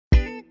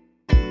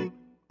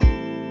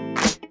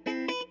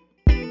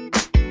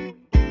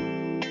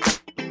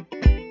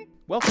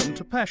Welcome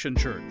to Passion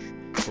Church.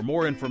 For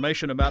more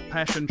information about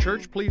Passion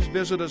Church, please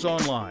visit us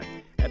online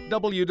at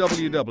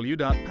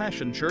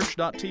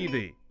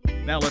www.passionchurch.tv.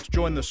 Now let's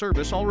join the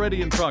service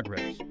already in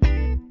progress.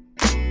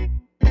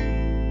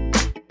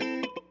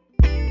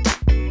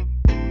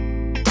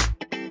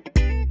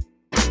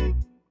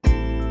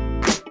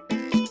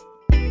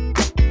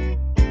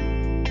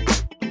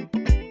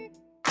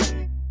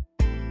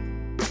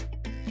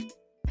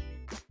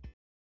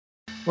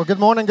 Well, good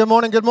morning, good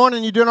morning, good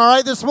morning. You doing all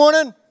right this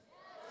morning?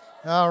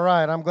 All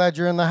right, I'm glad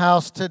you're in the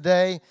house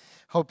today.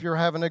 Hope you're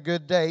having a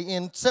good day.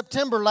 In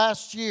September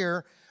last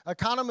year,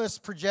 economists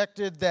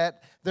projected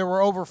that there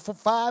were over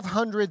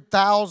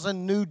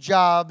 500,000 new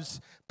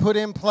jobs put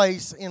in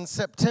place in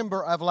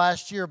September of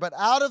last year. But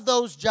out of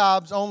those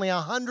jobs, only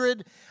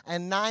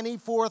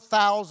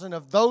 194,000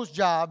 of those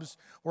jobs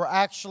were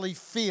actually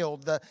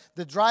filled.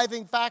 The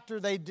driving factor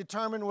they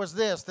determined was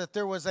this, that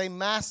there was a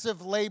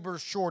massive labor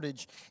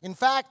shortage. In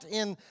fact,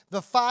 in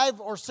the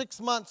 5 or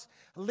 6 months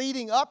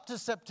leading up to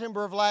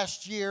September of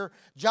last year,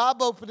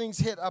 job openings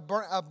hit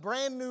a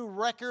brand new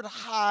record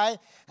high,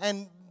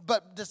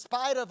 but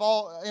despite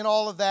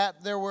all of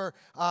that, there were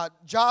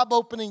job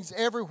openings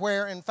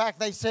everywhere. In fact,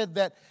 they said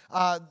that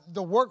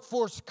the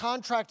workforce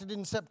contracted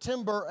in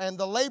September and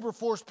the labor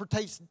force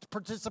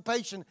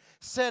participation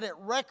set at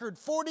record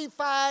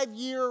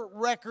 45-year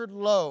record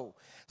low.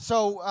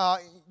 So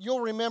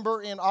you'll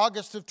remember in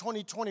August of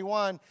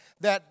 2021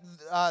 that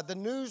the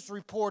news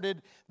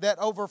reported that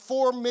over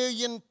 4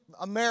 million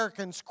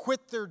Americans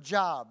quit their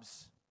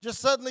jobs.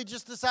 Suddenly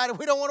decided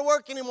we don't want to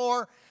work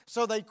anymore,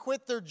 so they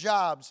quit their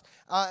jobs.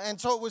 And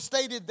so it was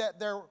stated that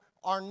there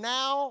are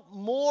now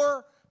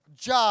more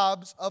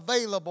jobs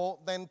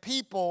available than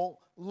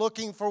people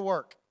looking for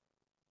work.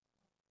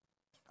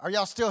 Are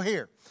y'all still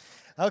here?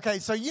 Okay,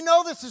 so you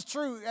know this is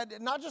true,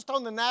 not just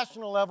on the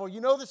national level, you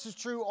know this is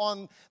true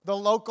on the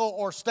local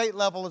or state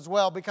level as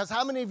well, because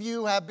how many of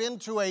you have been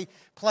to a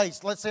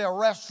place, let's say a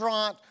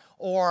restaurant,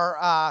 or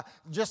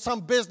just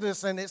some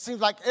business, and it seems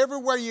like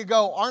everywhere you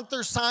go, aren't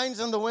there signs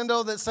in the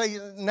window that say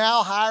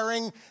now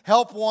hiring,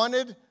 help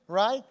wanted,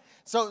 right?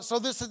 So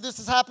this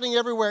is happening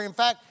everywhere. In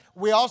fact,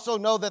 we also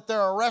know that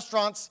there are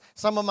restaurants,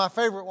 some of my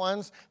favorite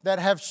ones, that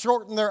have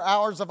shortened their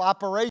hours of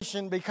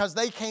operation because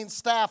they can't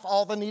staff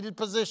all the needed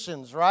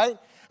positions, right?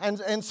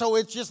 And so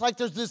it's just like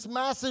there's this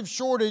massive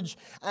shortage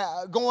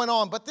going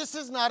on. But this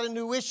is not a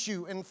new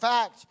issue. In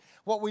fact,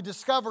 what we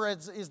discover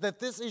is that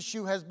this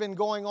issue has been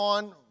going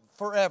on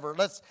forever.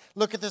 Let's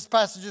look at this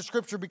passage of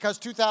Scripture because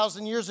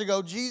 2,000 years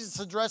ago, Jesus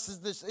addresses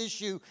this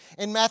issue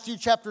in Matthew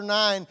chapter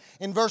 9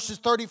 in verses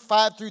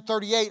 35 through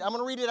 38. I'm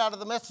going to read it out of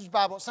the Message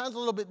Bible. It sounds a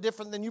little bit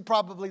different than you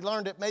probably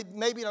learned it.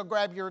 Maybe it'll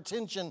grab your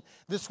attention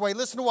this way.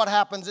 Listen to what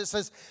happens. It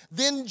says,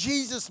 "Then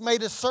Jesus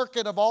made a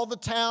circuit of all the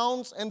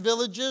towns and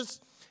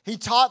villages. He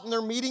taught in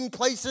their meeting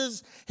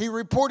places. He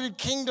reported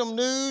kingdom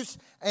news,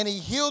 and he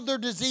healed their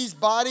diseased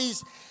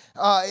bodies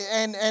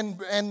and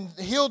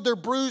healed their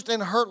bruised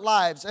and hurt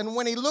lives. And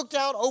when he looked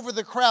out over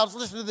the crowds,"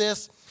 listen to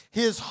this,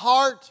 "his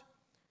heart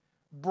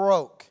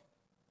broke."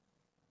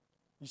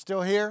 You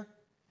still here?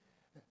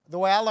 The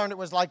way I learned it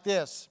was like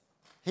this.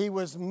 He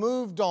was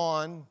moved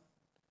on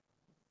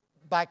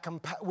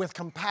with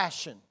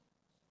compassion.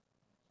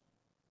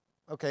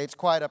 Okay, it's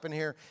quiet up in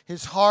here.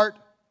 His heart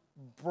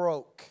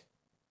broke.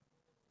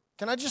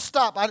 Can I just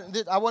stop? I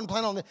wasn't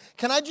planning on this.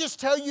 Can I just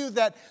tell you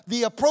that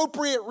the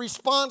appropriate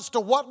response to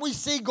what we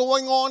see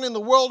going on in the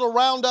world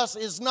around us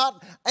is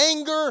not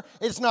anger,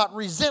 it's not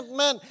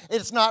resentment,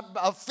 it's not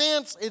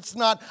offense, it's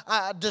not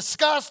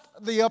disgust.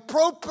 The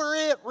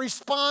appropriate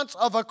response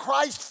of a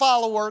Christ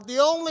follower, the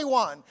only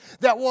one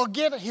that will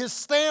get his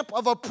stamp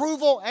of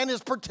approval and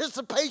his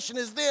participation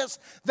is this,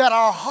 that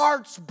our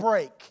hearts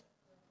break.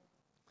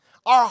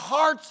 Our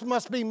hearts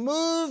must be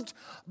moved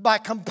by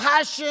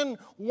compassion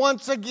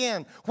once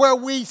again, where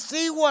we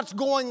see what's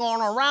going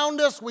on around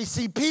us. We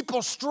see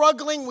people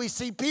struggling. We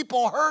see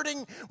people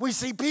hurting. We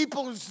see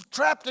people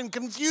trapped in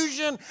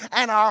confusion,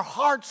 and our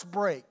hearts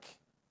break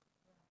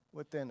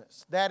within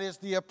us. That is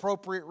the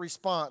appropriate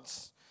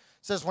response.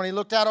 It says, when he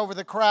looked out over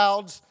the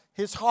crowds,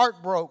 his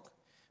heart broke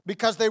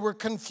because they were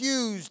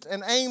confused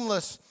and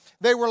aimless.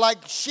 They were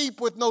like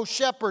sheep with no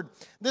shepherd.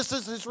 This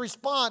is his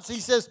response.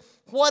 He says,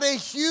 "What a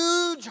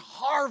huge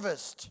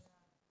harvest."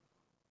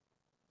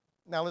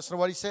 Now listen to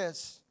what he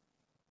says.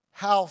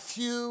 "How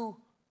few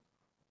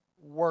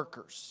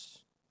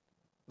workers."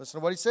 Listen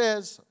to what he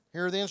says.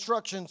 Here are the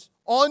instructions.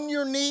 "On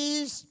your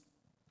knees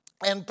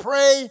and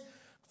pray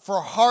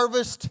for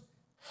harvest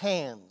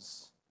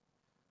hands."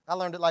 I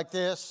learned it like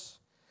this.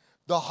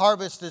 The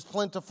harvest is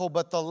plentiful,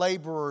 but the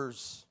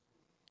laborers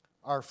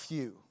are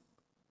few.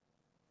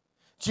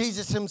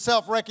 Jesus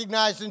himself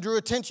recognized and drew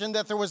attention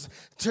that there was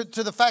to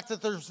the fact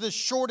that there's this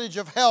shortage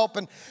of help.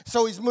 And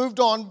so he's moved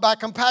on by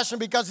compassion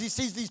because he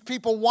sees these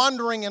people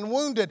wandering and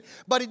wounded.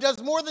 But he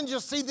does more than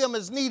just see them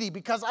as needy,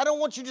 because I don't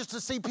want you just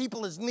to see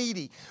people as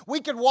needy.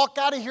 We could walk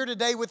out of here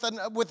today with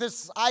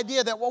this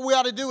idea that what we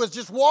ought to do is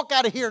just walk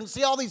out of here and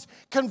see all these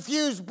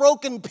confused,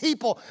 broken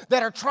people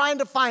that are trying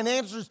to find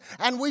answers,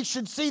 and we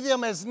should see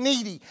them as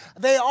needy.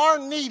 They are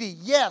needy,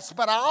 yes,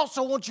 but I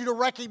also want you to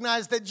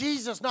recognize that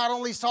Jesus not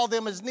only saw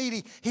them as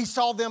needy, he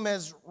saw them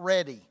as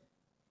ready.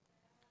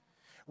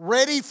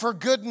 Ready for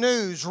good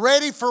news,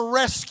 ready for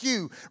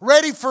rescue,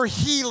 ready for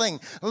healing,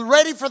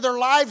 ready for their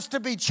lives to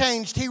be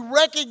changed. He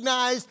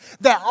recognized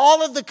that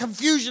all of the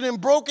confusion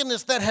and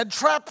brokenness that had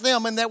trapped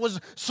them and that was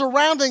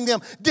surrounding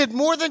them did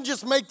more than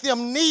just make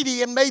them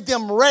needy and made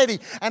them ready.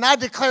 And I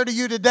declare to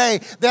you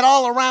today that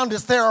all around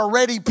us there are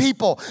ready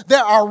people.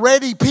 There are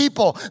ready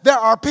people. There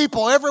are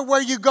people everywhere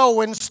you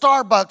go, in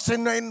Starbucks,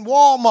 in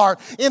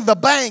Walmart, in the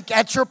bank,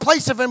 at your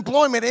place of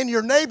employment, in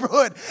your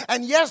neighborhood.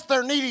 And yes,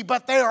 they're needy,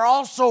 but they are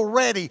also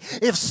ready.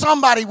 If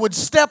somebody would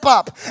step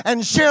up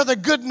and share the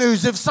good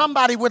news, if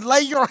somebody would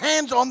lay your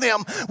hands on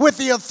them with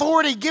the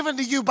authority given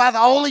to you by the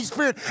Holy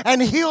Spirit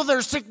and heal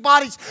their sick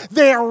bodies,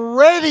 they're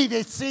ready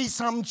to see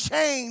some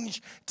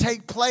change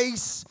take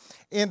place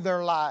in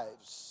their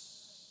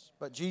lives.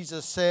 But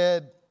Jesus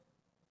said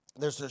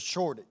there's a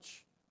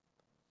shortage.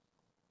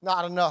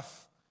 Not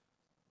enough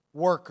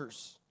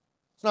workers.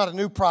 It's not a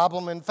new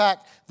problem. In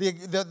fact,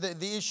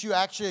 the issue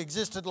actually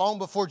existed long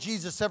before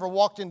Jesus ever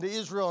walked into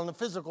Israel in a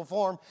physical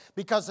form,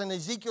 because in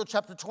Ezekiel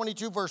chapter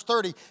 22, verse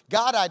 30,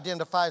 God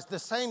identifies the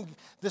same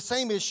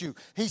issue.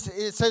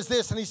 It says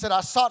this, and he said, I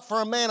sought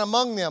for a man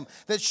among them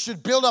that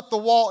should build up the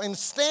wall and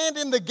stand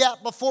in the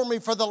gap before me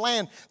for the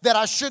land, that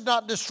I should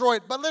not destroy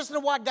it. But listen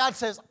to what God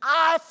says,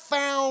 I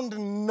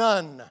found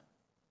none.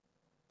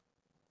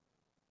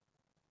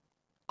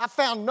 I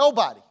found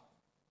nobody.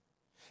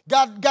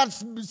 God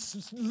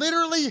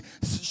literally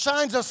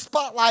shines a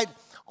spotlight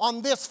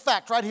on this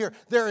fact right here.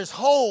 There is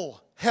whole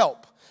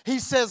help. He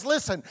says,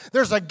 listen,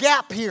 there's a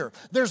gap here.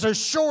 There's a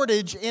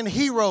shortage in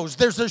heroes.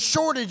 There's a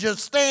shortage of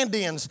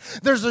stand-ins.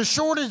 There's a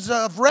shortage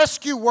of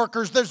rescue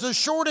workers. There's a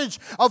shortage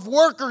of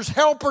workers,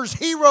 helpers,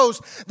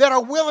 heroes that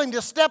are willing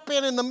to step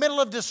in the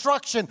middle of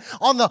destruction,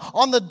 on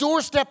the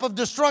doorstep of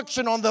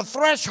destruction, on the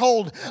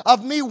threshold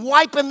of me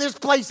wiping this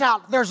place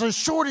out. There's a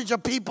shortage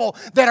of people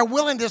that are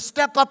willing to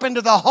step up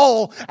into the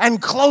hole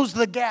and close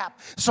the gap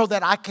so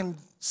that I can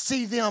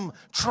see them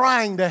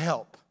trying to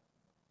help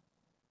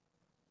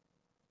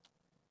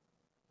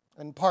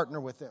and partner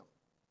with them.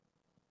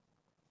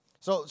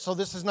 So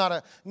this is not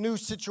a new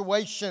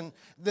situation.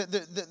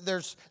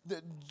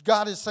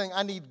 God is saying,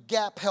 I need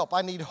gap help.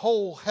 I need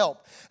whole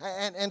help.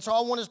 And so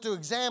I want us to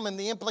examine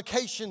the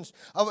implications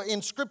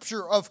in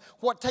Scripture of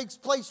what takes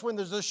place when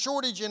there's a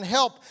shortage in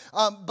help.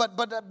 But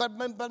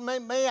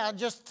may I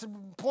just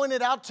point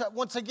it out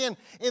once again,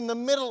 in the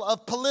middle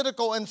of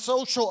political and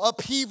social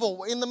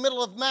upheaval, in the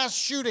middle of mass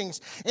shootings,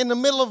 in the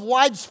middle of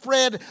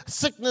widespread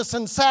sickness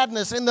and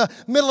sadness, in the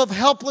middle of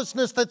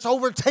helplessness that's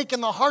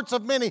overtaken the hearts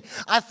of many,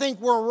 I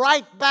think we're right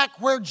back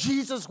where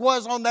Jesus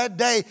was on that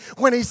day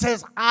when he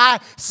says, I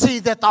see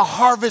that the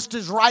harvest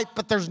is ripe,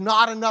 but there's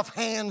not enough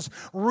hands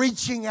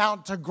reaching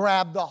out to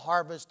grab the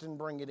harvest and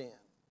bring it in.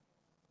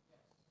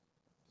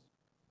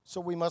 So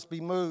we must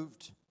be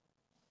moved.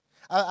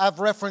 I've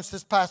referenced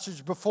this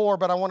passage before,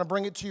 but I want to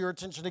bring it to your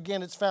attention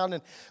again. It's found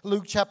in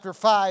Luke chapter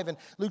 5. And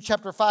Luke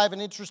chapter 5,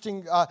 an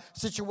interesting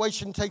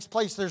situation takes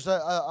place. There's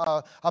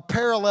a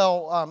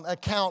parallel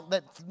account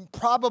that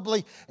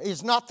probably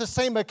is not the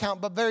same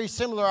account, but very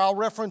similar. I'll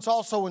reference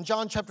also in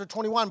John chapter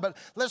 21. But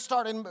let's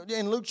start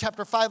in Luke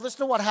chapter 5. Listen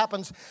to what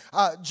happens.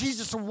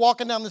 Jesus is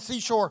walking down the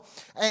seashore,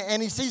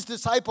 and he sees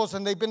disciples,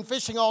 and they've been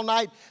fishing all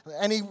night.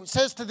 And he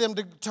says to them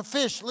to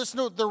fish. Listen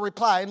to their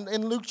reply.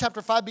 In Luke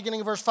chapter 5, beginning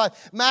of verse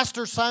 5,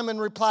 Master, Simon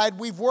replied,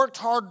 we've worked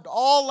hard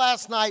all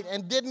last night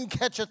and didn't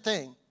catch a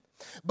thing.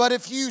 But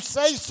if you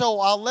say so,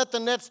 I'll let the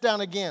nets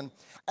down again.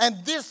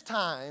 And this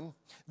time,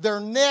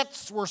 their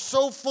nets were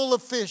so full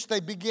of fish,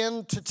 they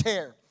began to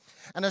tear.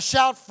 And a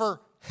shout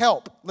for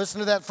help.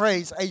 Listen to that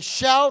phrase. A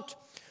shout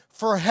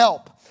for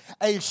help.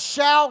 A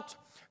shout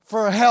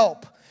for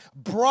help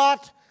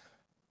brought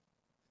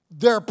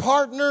their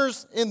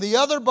partners in the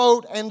other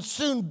boat, and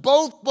soon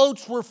both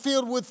boats were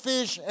filled with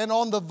fish and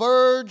on the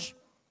verge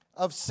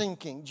of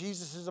sinking.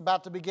 Jesus is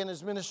about to begin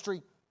his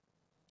ministry,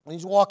 and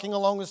he's walking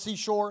along the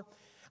seashore,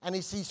 and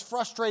he sees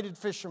frustrated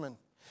fishermen.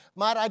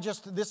 Might I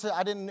just, this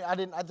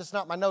is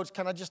not my notes.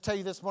 Can I just tell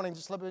you this morning,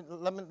 just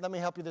let me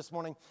help you this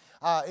morning.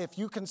 If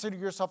you consider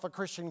yourself a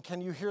Christian,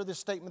 can you hear this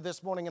statement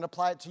this morning and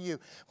apply it to you?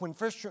 When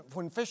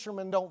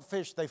fishermen don't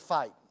fish, they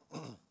fight.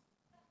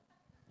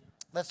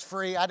 That's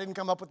free. I didn't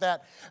come up with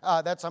that.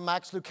 That's a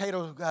Max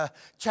Lucado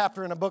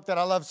chapter in a book that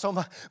I love so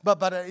much.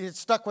 But it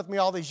stuck with me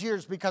all these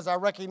years because I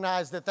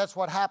recognize that that's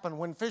what happened.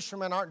 When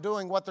fishermen aren't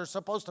doing what they're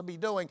supposed to be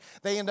doing,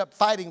 they end up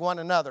fighting one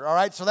another. All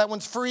right, so that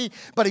one's free.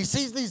 But he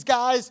sees these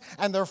guys,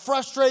 and they're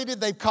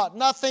frustrated. They've caught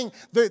nothing.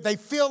 They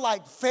feel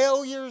like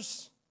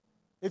failures.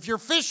 If you're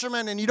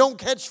fishermen and you don't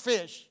catch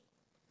fish,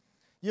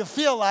 you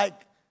feel like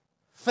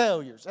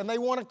failures. And they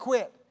want to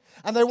quit.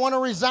 And they want to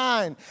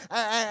resign.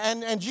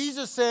 And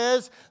Jesus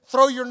says,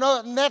 throw your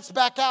nets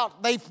back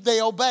out.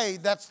 They obey.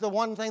 That's the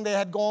one thing they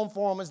had going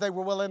for them, is they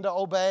were willing to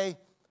obey.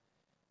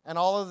 And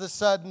all of a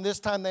sudden, this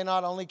time they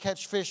not only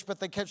catch fish, but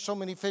they catch so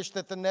many fish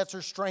that the nets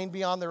are strained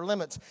beyond their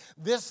limits.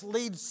 This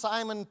leads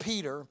Simon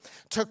Peter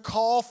to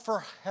call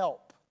for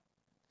help.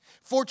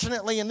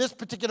 Fortunately, in this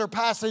particular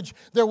passage,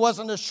 there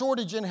wasn't a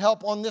shortage in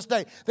help on this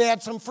day. They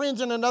had some friends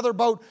in another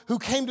boat who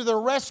came to their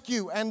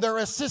rescue and their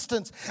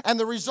assistance. And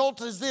the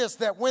result is this,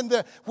 that when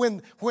the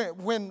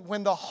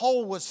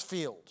hole was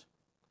filled,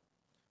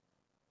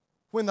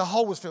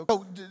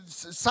 so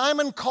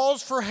Simon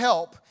calls for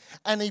help,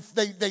 and they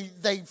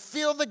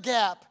fill the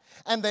gap,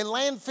 and they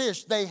land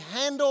fish. They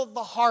handle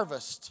the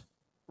harvest,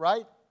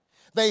 right?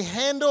 They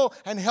handle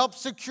and help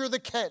secure the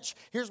catch.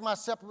 Here's my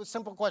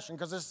simple question,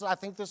 because I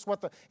think this is what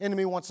the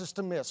enemy wants us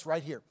to miss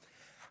right here.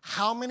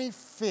 How many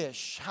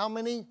fish, how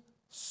many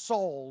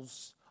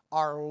souls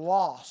are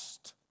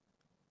lost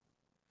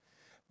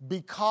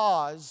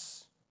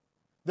because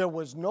there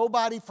was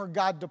nobody for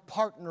God to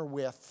partner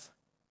with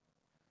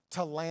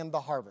to land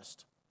the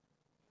harvest?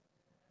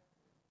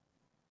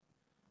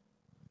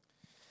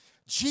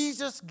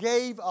 Jesus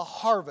gave a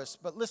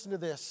harvest, but listen to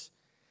this.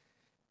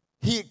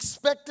 He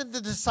expected the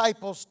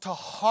disciples to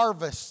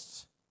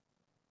harvest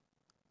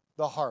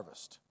the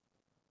harvest.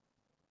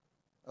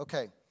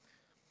 Okay.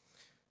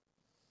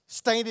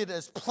 Stated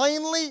as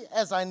plainly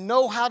as I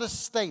know how to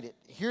state it.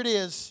 Here it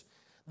is.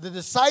 The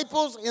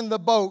disciples in the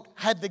boat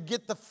had to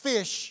get the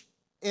fish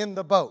in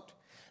the boat.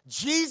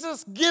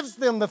 Jesus gives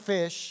them the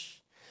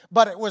fish,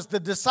 but it was the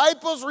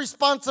disciples'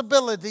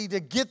 responsibility to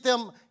get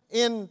them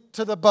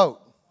into the boat.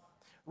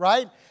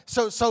 Right?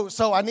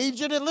 So I need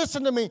you to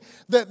listen to me.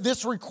 That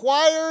this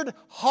required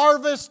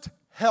harvest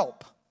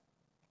help.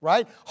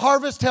 Right?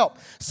 Harvest help.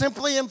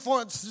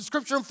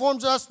 Scripture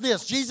informs us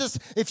this. Jesus,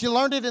 if you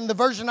learned it in the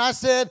version I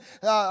said,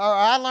 or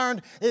I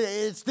learned,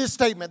 it's this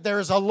statement. There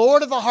is a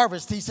Lord of the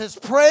harvest. He says,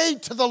 pray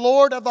to the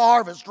Lord of the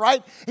harvest,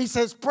 right? He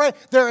says, pray.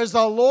 There is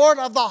a Lord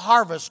of the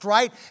harvest,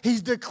 right? He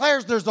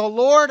declares there's a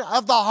Lord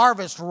of the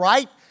harvest,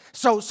 right?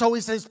 So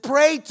he says,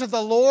 pray to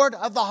the Lord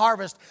of the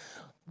harvest.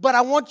 But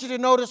I want you to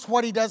notice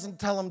what he doesn't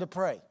tell them to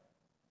pray.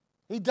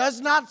 He does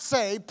not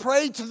say,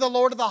 pray to the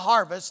Lord of the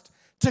harvest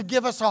to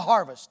give us a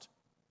harvest.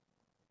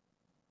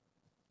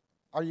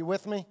 Are you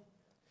with me?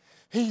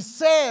 He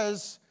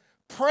says,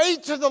 pray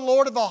to the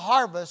Lord of the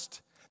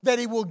harvest that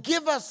he will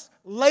give us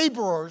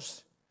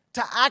laborers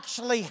to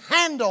actually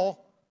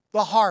handle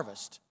the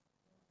harvest.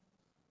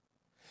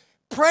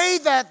 Pray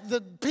that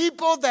the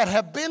people that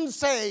have been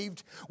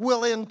saved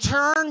will in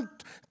turn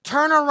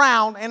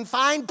around and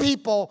find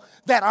people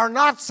that are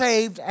not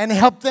saved and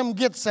help them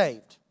get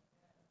saved.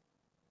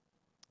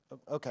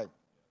 Okay.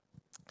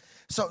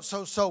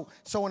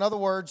 So in other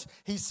words,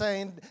 he's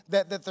saying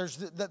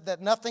that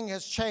nothing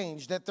has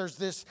changed, that there's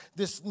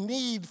this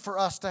need for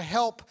us to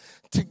help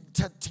to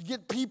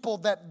get people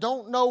that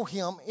don't know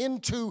him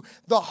into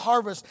the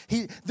harvest.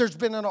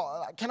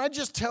 Can I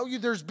just tell you,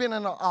 there's been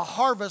a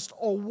harvest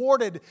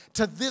awarded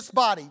to this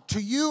body,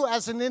 to you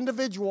as an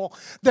individual.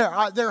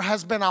 There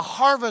has been a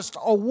harvest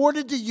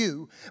awarded to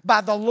you by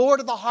the Lord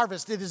of the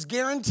harvest. It is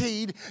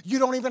guaranteed. You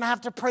don't even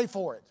have to pray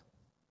for it.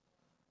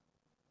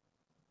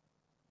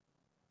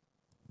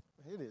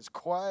 It is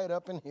quiet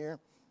up in here.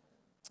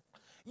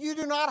 You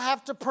do not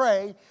have to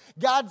pray,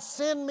 God,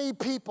 send me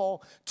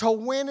people to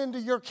win into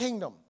your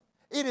kingdom.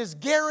 It is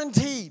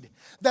guaranteed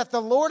that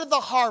the Lord of the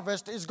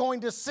harvest is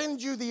going to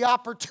send you the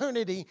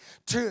opportunity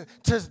to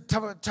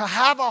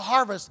have a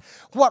harvest.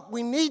 What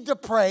we need to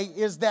pray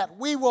is that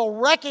we will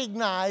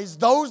recognize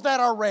those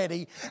that are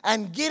ready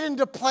and get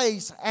into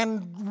place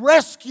and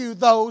rescue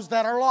those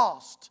that are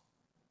lost.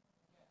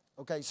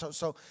 Okay,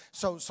 so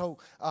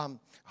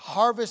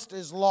harvest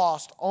is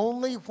lost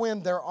only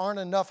when there aren't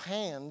enough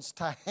hands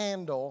to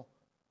handle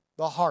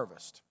the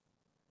harvest.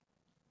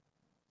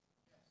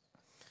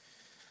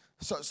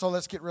 So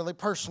let's get really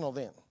personal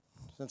then.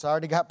 Since I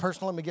already got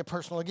personal, let me get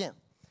personal again.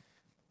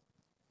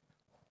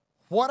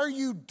 What are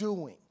you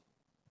doing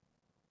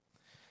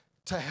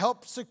to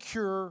help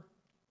secure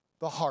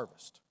the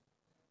harvest?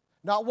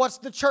 Not what's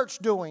the church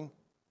doing.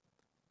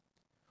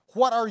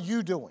 What are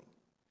you doing?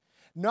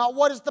 Not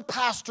what is the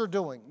pastor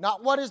doing.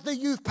 Not what is the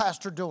youth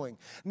pastor doing.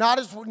 Not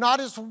as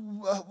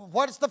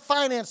what is the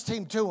finance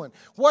team doing.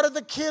 What are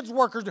the kids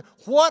workers doing.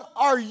 What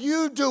are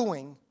you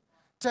doing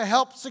to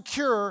help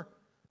secure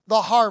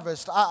the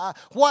harvest?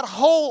 What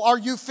hole are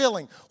you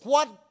filling?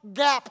 What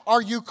gap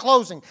are you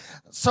closing?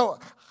 So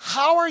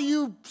how are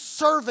you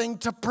serving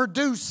to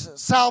produce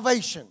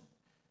salvation?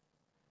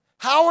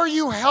 How are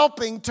you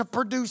helping to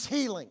produce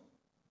healing?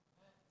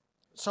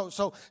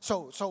 So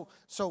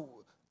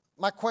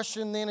my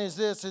question then is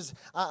this,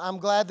 I'm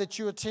glad that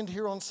you attend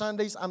here on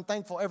Sundays. I'm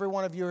thankful every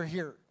one of you are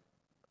here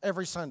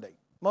every Sunday.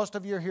 Most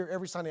of you are here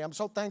every Sunday. I'm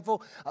so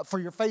thankful for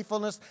your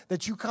faithfulness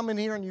that you come in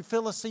here and you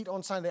fill a seat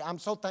on Sunday. I'm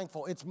so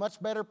thankful. It's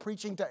much better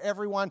preaching to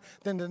everyone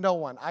than to no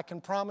one. I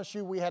can promise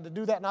you we had to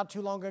do that not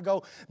too long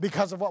ago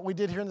because of what we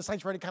did here in the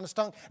sanctuary. It kind of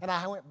stunk. And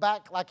I went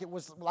back like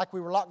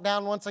we were locked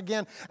down once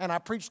again, and I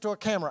preached to a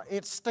camera.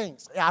 It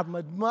stinks. I'm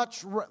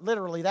much,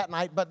 literally that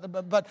night,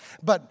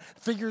 but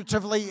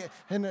figuratively,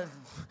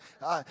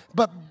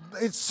 but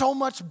it's so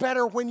much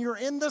better when you're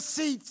in the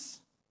seats.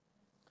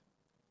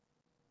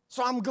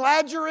 So I'm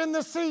glad you're in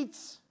the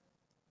seats.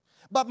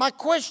 But my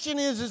question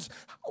is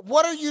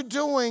what are you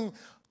doing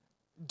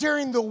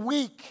during the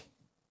week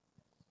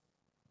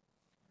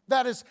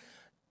that is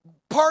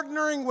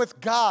partnering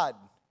with God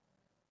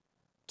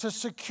to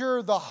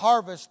secure the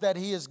harvest that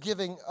He is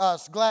giving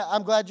us?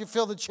 I'm glad you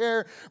fill the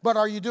chair, but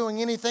are you doing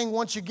anything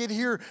once you get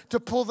here to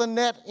pull the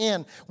net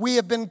in? We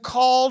have been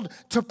called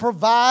to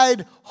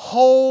provide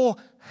whole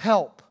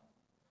help.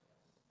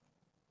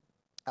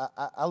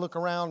 I look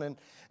around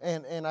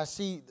and I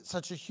see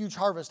such a huge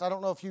harvest. I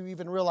don't know if you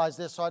even realize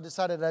this, so I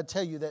decided I'd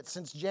tell you that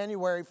since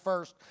January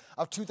 1st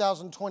of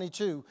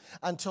 2022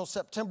 until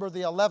September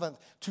the 11th,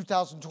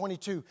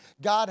 2022,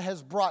 God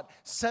has brought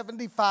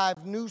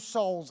 75 new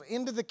souls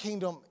into the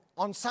kingdom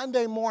on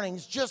Sunday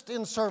mornings just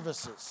in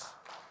services.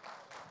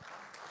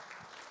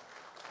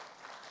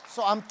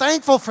 So I'm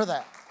thankful for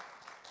that.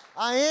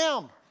 I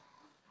am.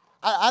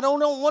 I don't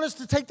want us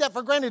to take that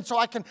for granted. So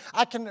I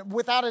can,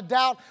 without a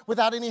doubt,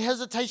 without any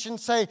hesitation,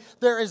 say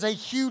there is a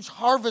huge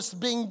harvest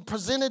being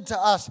presented to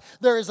us.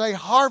 There is a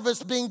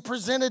harvest being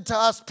presented to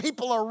us.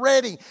 People are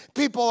ready.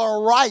 People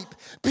are ripe.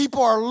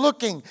 People are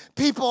looking.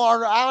 People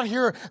are out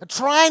here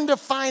trying to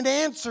find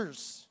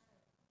answers.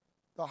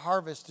 The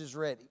harvest is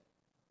ready.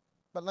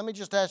 But let me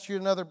just ask you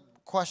another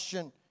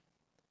question.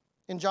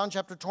 In John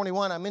chapter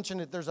 21, I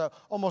mentioned it, there's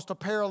almost a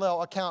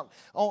parallel account,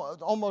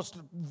 almost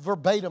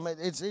verbatim.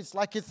 It's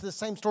like it's the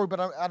same story, but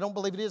I don't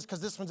believe it is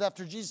because this one's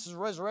after Jesus'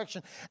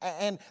 resurrection.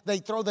 And they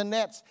throw the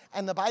nets,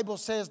 and the Bible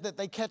says that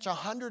they catch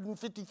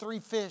 153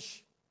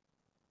 fish.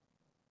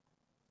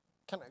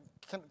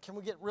 Can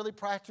we get really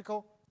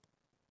practical?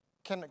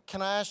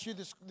 Can I ask you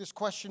this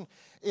question?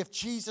 If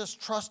Jesus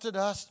trusted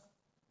us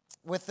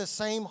with the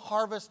same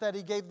harvest that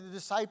He gave the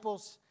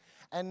disciples,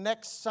 and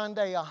next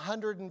Sunday,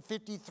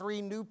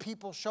 153 new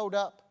people showed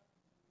up,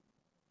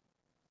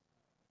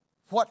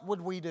 what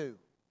would we do?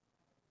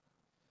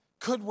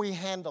 Could we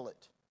handle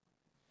it?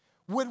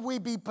 Would we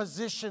be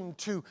positioned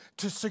to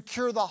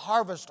secure the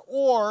harvest?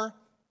 Or,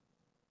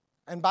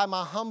 and by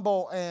my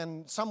humble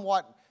and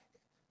somewhat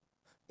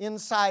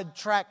inside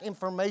track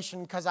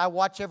information, because I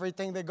watch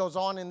everything that goes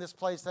on in this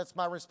place, that's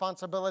my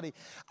responsibility,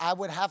 I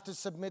would have to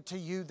submit to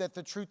you that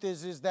the truth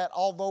is that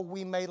although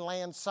we may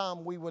land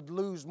some, we would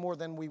lose more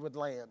than we would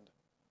land.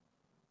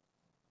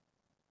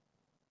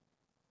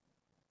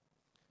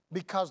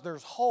 Because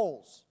there's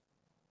holes.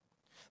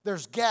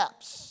 There's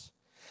gaps.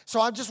 So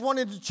I just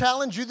wanted to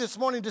challenge you this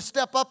morning to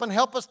step up and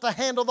help us to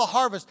handle the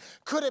harvest.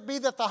 Could it be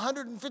that the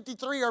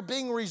 153 are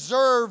being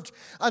reserved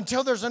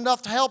until there's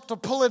enough help to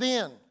pull it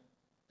in?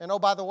 And oh,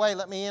 by the way,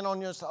 let me in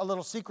on just a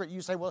little secret.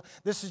 You say, well,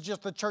 this is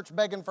just the church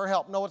begging for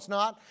help. No, it's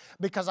not,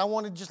 because I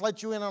want to just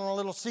let you in on a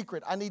little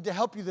secret. I need to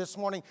help you this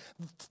morning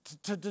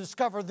to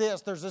discover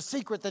this. There's a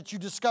secret that you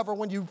discover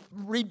when you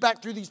read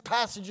back through these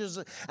passages,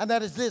 and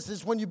that is this,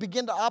 is when you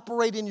begin to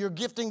operate in your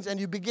giftings and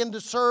you begin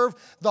to serve,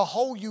 the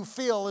hole you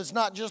feel is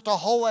not just a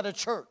hole at a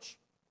church.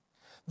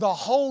 The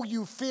hole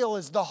you feel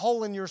is the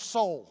hole in your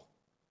soul.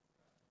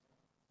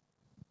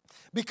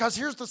 Because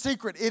here's the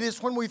secret. It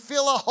is when we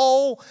fill a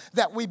hole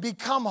that we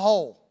become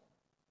whole.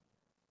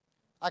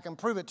 I can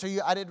prove it to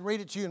you. I didn't read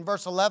it to you in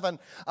verse 11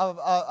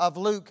 of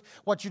Luke.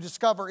 What you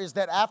discover is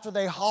that after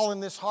they haul in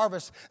this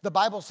harvest, the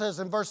Bible says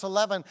in verse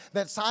 11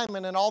 that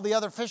Simon and all the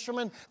other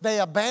fishermen,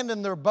 they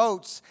abandon their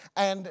boats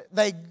and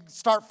they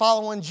start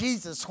following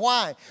Jesus.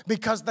 Why?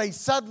 Because they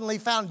suddenly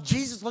found,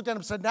 Jesus looked at them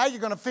and said, now you're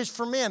going to fish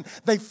for men.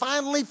 They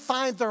finally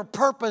find their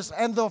purpose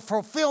and the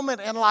fulfillment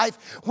in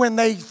life when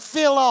they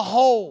fill a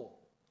hole.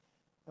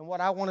 And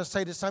what I want to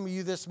say to some of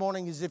you this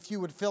morning is if you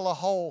would fill a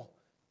hole,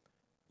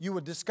 you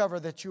would discover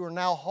that you are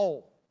now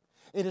whole.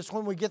 It is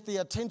when we get the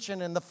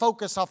attention and the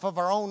focus off of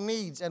our own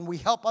needs and we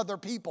help other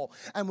people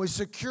and we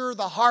secure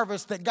the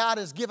harvest that God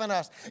has given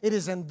us. It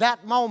is in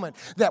that moment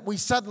that we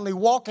suddenly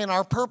walk in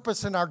our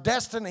purpose and our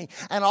destiny,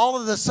 and all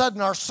of a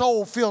sudden our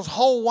soul feels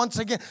whole once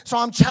again. So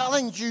I'm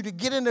challenging you to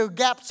get into a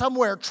gap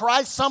somewhere,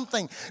 try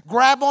something,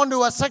 grab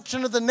onto a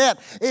section of the net.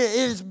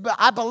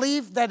 I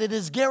believe that it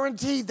is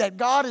guaranteed that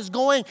God is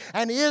going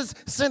and is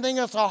sending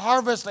us a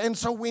harvest, and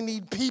so we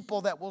need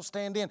people that will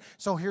stand in.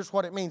 So here's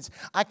what it means.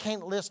 I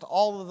can't list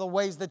all of the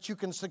ways that you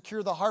can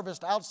secure the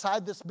harvest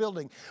outside this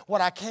building.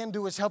 What I can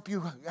do is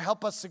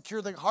help us secure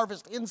the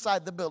harvest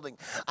inside the building.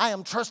 I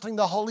am trusting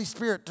the Holy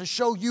Spirit to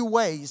show you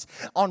ways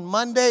on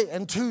Monday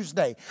and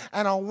Tuesday,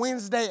 and on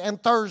Wednesday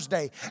and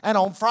Thursday, and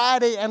on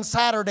Friday and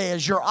Saturday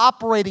as you're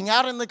operating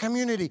out in the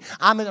community.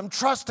 I'm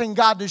trusting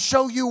God to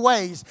show you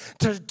ways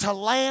to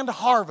land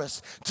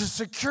harvest, to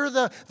secure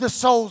the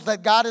souls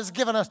that God has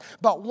given us.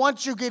 But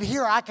once you get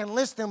here, I can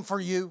list them for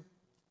you.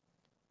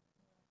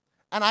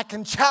 And I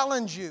can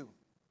challenge you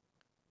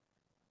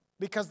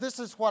because this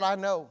is what I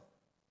know.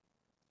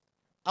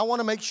 I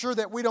want to make sure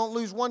that we don't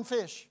lose one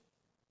fish,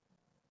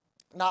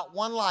 not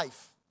one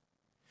life,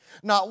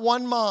 not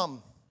one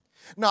mom,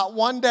 not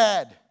one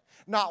dad,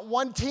 not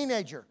one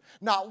teenager,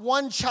 not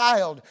one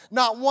child,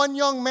 not one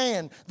young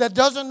man that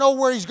doesn't know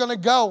where he's going to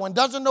go and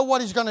doesn't know what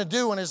he's going to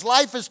do and his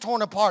life is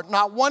torn apart.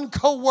 Not one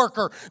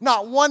coworker,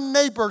 not one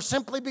neighbor,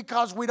 simply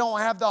because we don't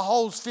have the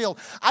holes filled.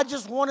 I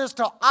just want us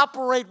to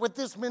operate with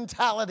this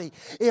mentality.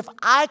 If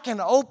I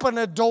can open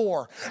a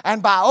door,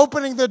 and by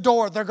opening the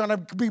door, they're going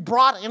to be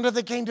brought into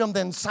the kingdom,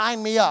 then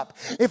sign me up.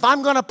 If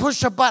I'm going to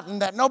push a button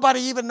that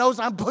nobody even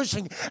knows I'm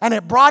pushing, and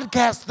it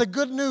broadcasts the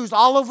good news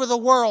all over the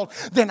world,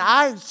 then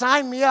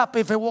sign me up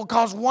if it will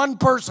cause one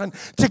person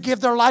to give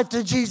their life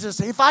to Jesus.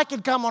 If I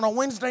could come on a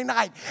Wednesday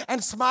night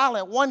and smile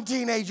at one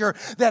teenager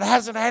that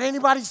hasn't had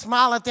anybody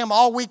smile at them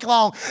all week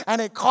long, and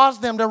it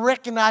caused them to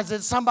recognize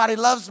that somebody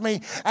loves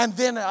me, and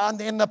then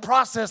in the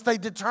process they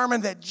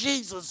determine that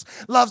Jesus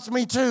loves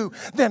me too,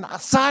 then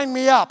sign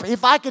me up.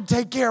 If I could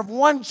take care of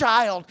one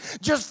child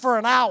just for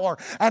an hour,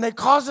 and it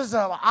causes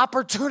an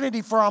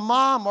opportunity for a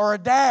mom or a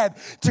dad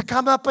to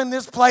come up in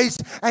this place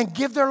and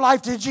give their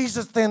life to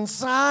Jesus, then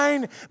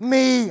sign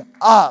me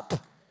up.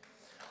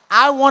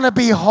 I want to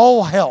be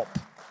whole help.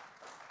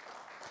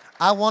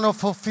 I want to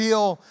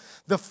fulfill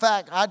the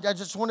fact. I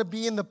just want to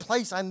be in the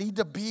place I need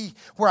to be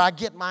where I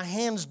get my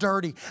hands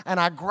dirty and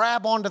I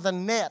grab onto the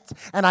net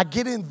and I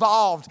get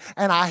involved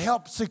and I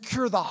help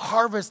secure the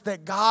harvest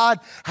that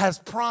God has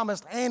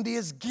promised and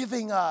is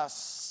giving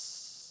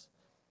us.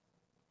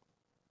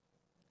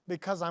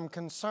 Because I'm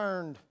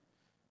concerned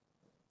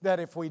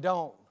that if we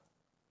don't,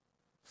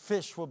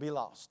 fish will be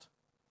lost.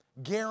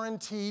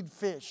 Guaranteed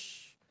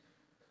fish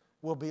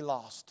will be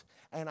lost.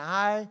 And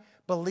I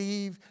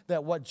believe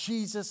that what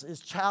Jesus is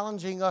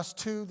challenging us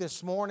to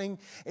this morning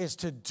is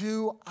to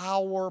do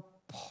our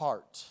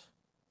part.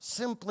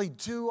 Simply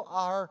do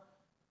our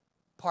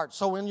part.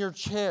 So in your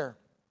chair,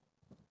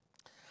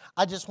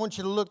 I just want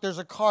you to look. There's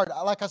a card.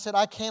 Like I said,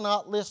 I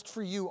cannot list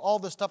for you all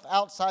the stuff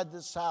outside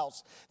this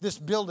house, this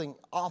building,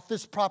 off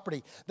this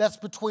property. That's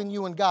between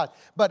you and God.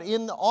 But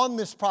on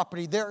this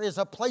property, there is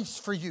a place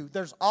for you.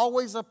 There's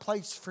always a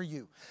place for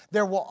you.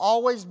 There will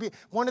always be.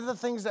 One of the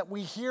things that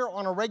we hear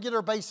on a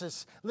regular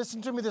basis,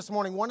 listen to me this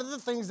morning, one of the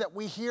things that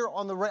we hear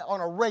on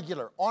a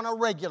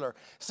regular,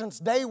 since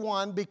day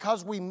one,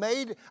 because we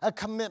made a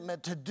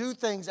commitment to do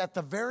things at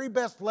the very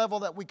best level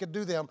that we could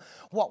do them,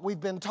 what we've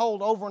been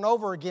told over and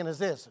over again is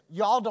this: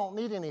 y'all don't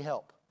need any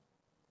help.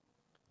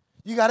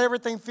 You got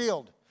everything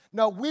filled.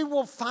 No, we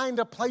will find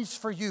a place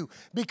for you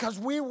because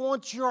we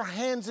want your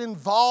hands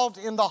involved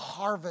in the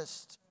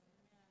harvest.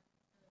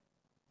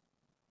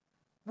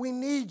 We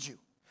need you.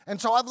 And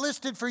so I've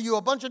listed for you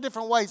a bunch of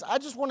different ways. I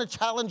just want to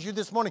challenge you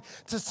this morning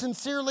to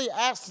sincerely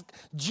ask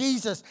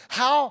Jesus,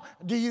 how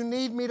do you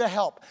need me to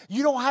help?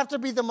 You don't have to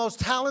be the most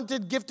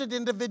talented, gifted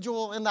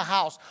individual in the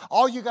house.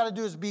 All you got to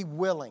do is be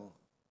willing.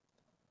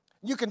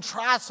 You can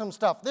try some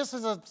stuff. This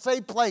is a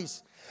safe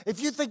place.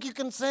 If you think you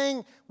can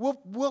sing,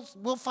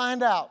 we'll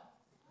find out.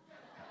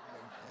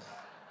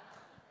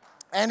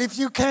 And if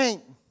you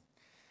can't,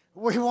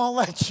 we won't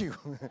let you.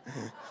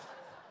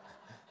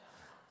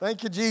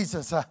 Thank you,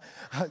 Jesus.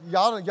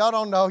 Y'all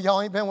don't know.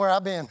 Y'all ain't been where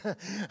I've been.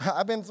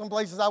 I've been some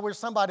places I wish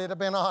somebody had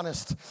been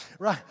honest.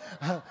 Right?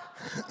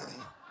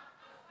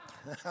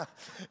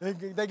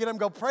 They get them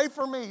go, pray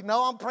for me.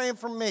 No, I'm praying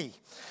for me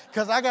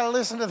because I got to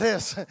listen to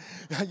this.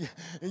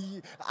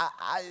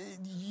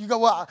 You go,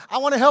 well, I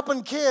want to help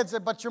kids,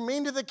 but you're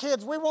mean to the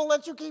kids. We won't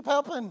let you keep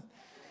helping.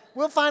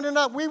 We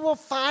will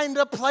find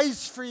a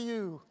place for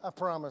you. I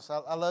promise.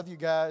 I love you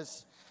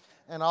guys.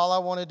 And all I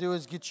want to do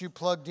is get you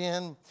plugged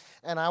in,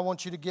 and I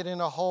want you to get in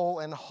a hole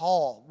and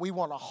haul. We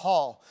want to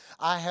haul.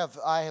 I have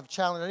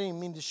challenged. I didn't even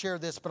mean to share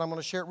this, but I'm going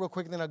to share it real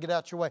quick, and then I'll get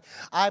out your way.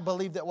 I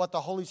believe that what the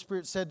Holy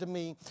Spirit said to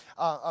me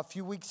a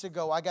few weeks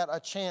ago, I got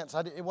a chance.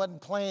 It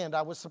wasn't planned.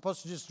 I was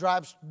supposed to just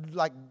drive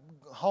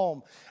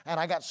home, and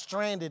I got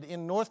stranded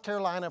in North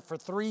Carolina for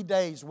 3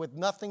 days with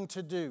nothing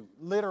to do,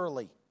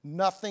 literally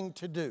nothing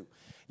to do.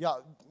 Yeah,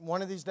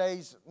 one of these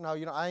days, no,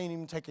 I ain't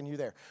even taking you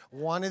there.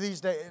 One of these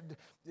days,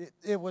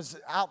 it was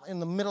out in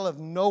the middle of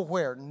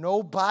nowhere,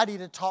 nobody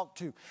to talk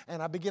to.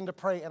 And I began to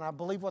pray, and I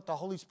believe what the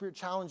Holy Spirit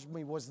challenged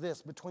me was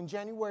this: between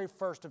January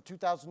 1st of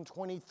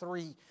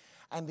 2023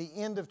 and the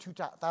end of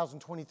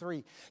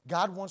 2023,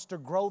 God wants to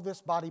grow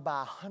this body by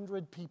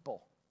 100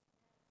 people.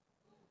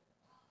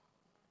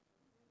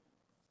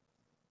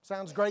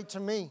 Sounds great to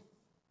me.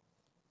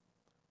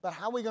 But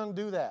how are we going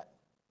to do that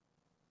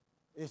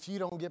if you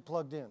don't get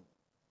plugged in?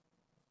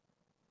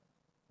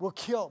 We'll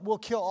kill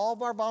all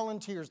of our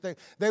volunteers.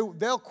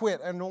 They'll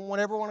quit and won't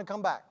ever want to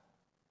come back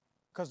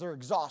because they're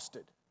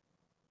exhausted.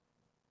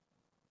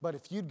 But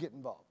if you'd get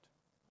involved,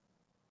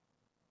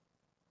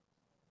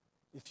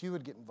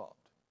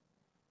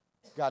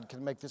 God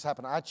can make this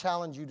happen. I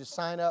challenge you to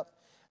sign up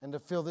and to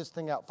fill this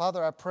thing out.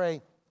 Father, I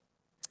pray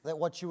that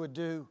what you would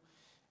do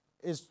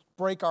is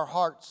break our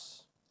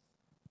hearts.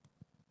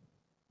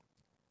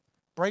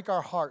 Break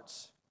our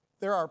hearts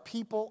There are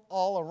people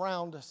all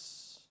around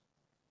us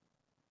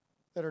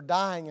that are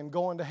dying and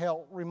going to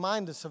hell.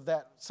 Remind us of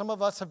that. Some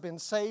of us have been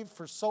saved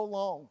for so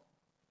long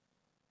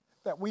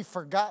that we've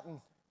forgotten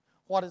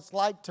what it's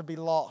like to be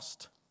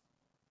lost.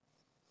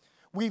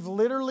 We've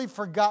literally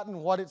forgotten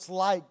what it's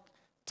like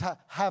to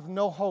have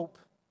no hope.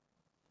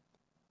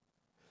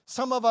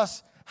 Some of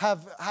us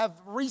have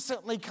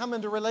recently come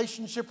into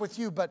relationship with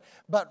you, but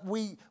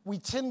we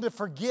tend to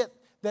forget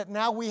that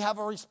now we have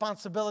a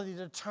responsibility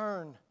to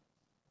turn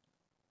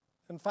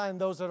and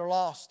find those that are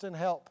lost and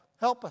help.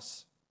 Help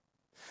us.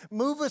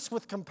 Move us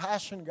with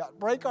compassion, God.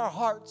 Break our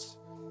hearts.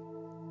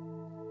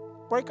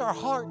 Break our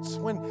hearts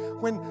when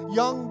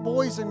young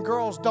boys and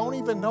girls don't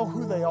even know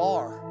who they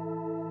are.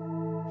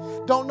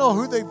 Don't know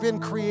who they've been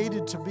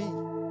created to be.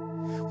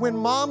 When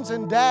moms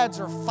and dads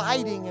are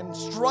fighting and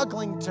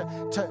struggling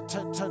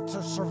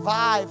to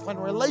survive. When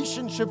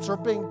relationships are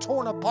being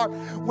torn apart.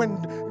 When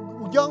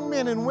young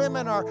men and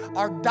women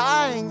are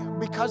dying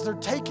because they're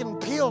taking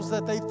pills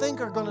that they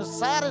think are going to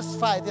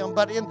satisfy them,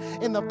 but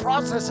in the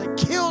process it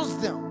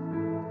kills them.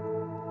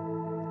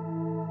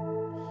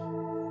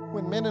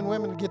 When men and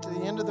women get to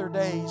the end of their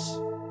days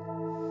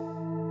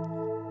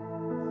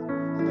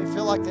and they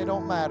feel like they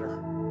don't matter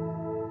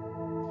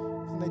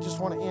and they just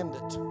want to end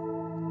it.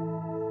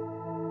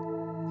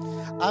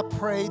 I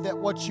pray that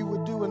what you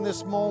would do in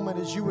this moment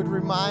is you would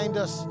remind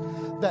us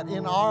that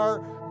in our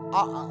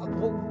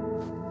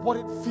what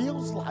it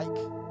feels like,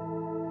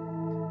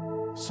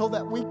 so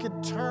that we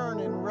could turn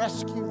and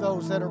rescue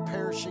those that are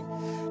perishing.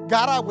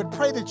 God, I would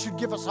pray that you'd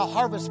give us a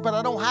harvest, but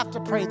I don't have to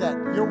pray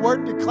that. Your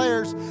word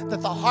declares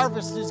that the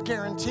harvest is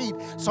guaranteed.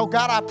 So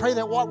God, I pray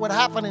that what would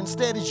happen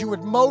instead is you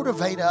would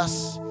motivate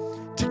us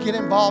to get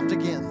involved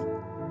again.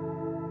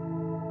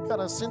 God,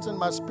 I sense in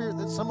my spirit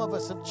that some of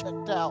us have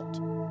checked out.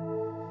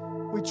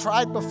 We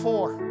tried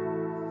before.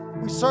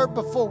 We served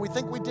before. We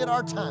think we did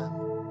our time.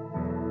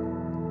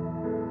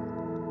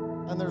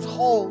 And there's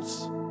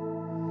holes.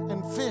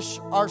 And fish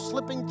are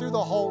slipping through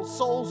the holes.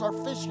 Souls are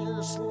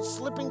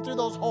slipping through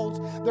those holes.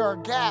 There are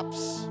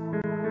gaps.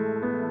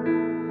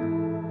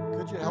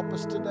 Could you help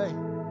us today?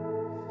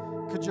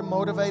 Could you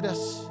motivate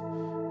us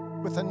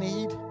with a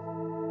need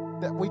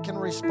that we can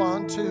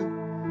respond to?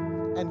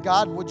 And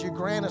God, would you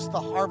grant us the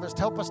harvest?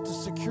 Help us to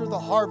secure the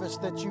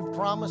harvest that you've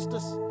promised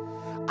us.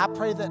 I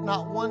pray that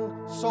not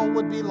one soul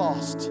would be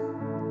lost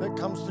that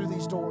comes through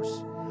these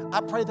doors. I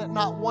pray that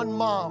not one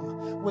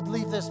mom would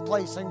leave this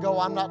place and go,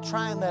 I'm not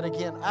trying that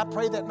again. I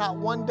pray that not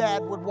one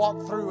dad would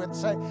walk through and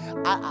say,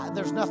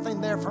 there's nothing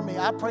there for me.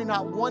 I pray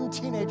not one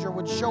teenager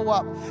would show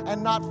up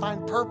and not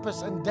find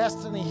purpose and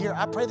destiny here.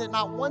 I pray that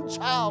not one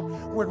child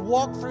would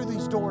walk through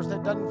these doors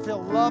that doesn't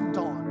feel loved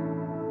on.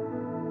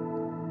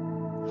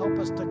 Help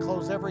us to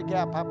close every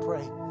gap, I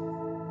pray.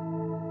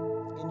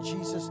 In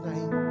Jesus'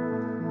 name.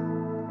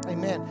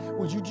 Amen.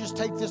 Would you just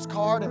take this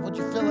card and would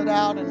you fill it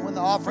out, and when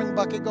the offering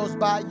bucket goes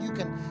by, you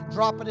can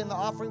drop it in the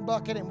offering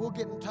bucket and we'll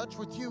get in touch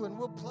with you and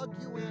we'll plug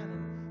you in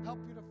and help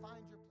you to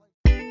find your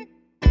place.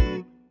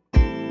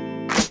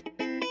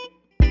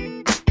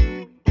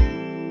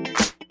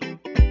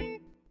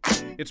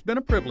 It's been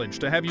a privilege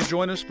to have you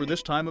join us for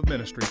this time of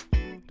ministry.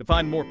 To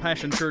find more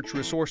Passion Church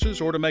resources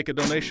or to make a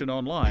donation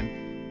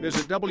online,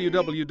 visit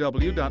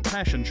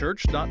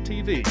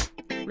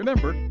www.passionchurch.tv.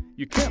 Remember,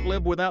 you can't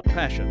live without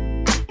passion.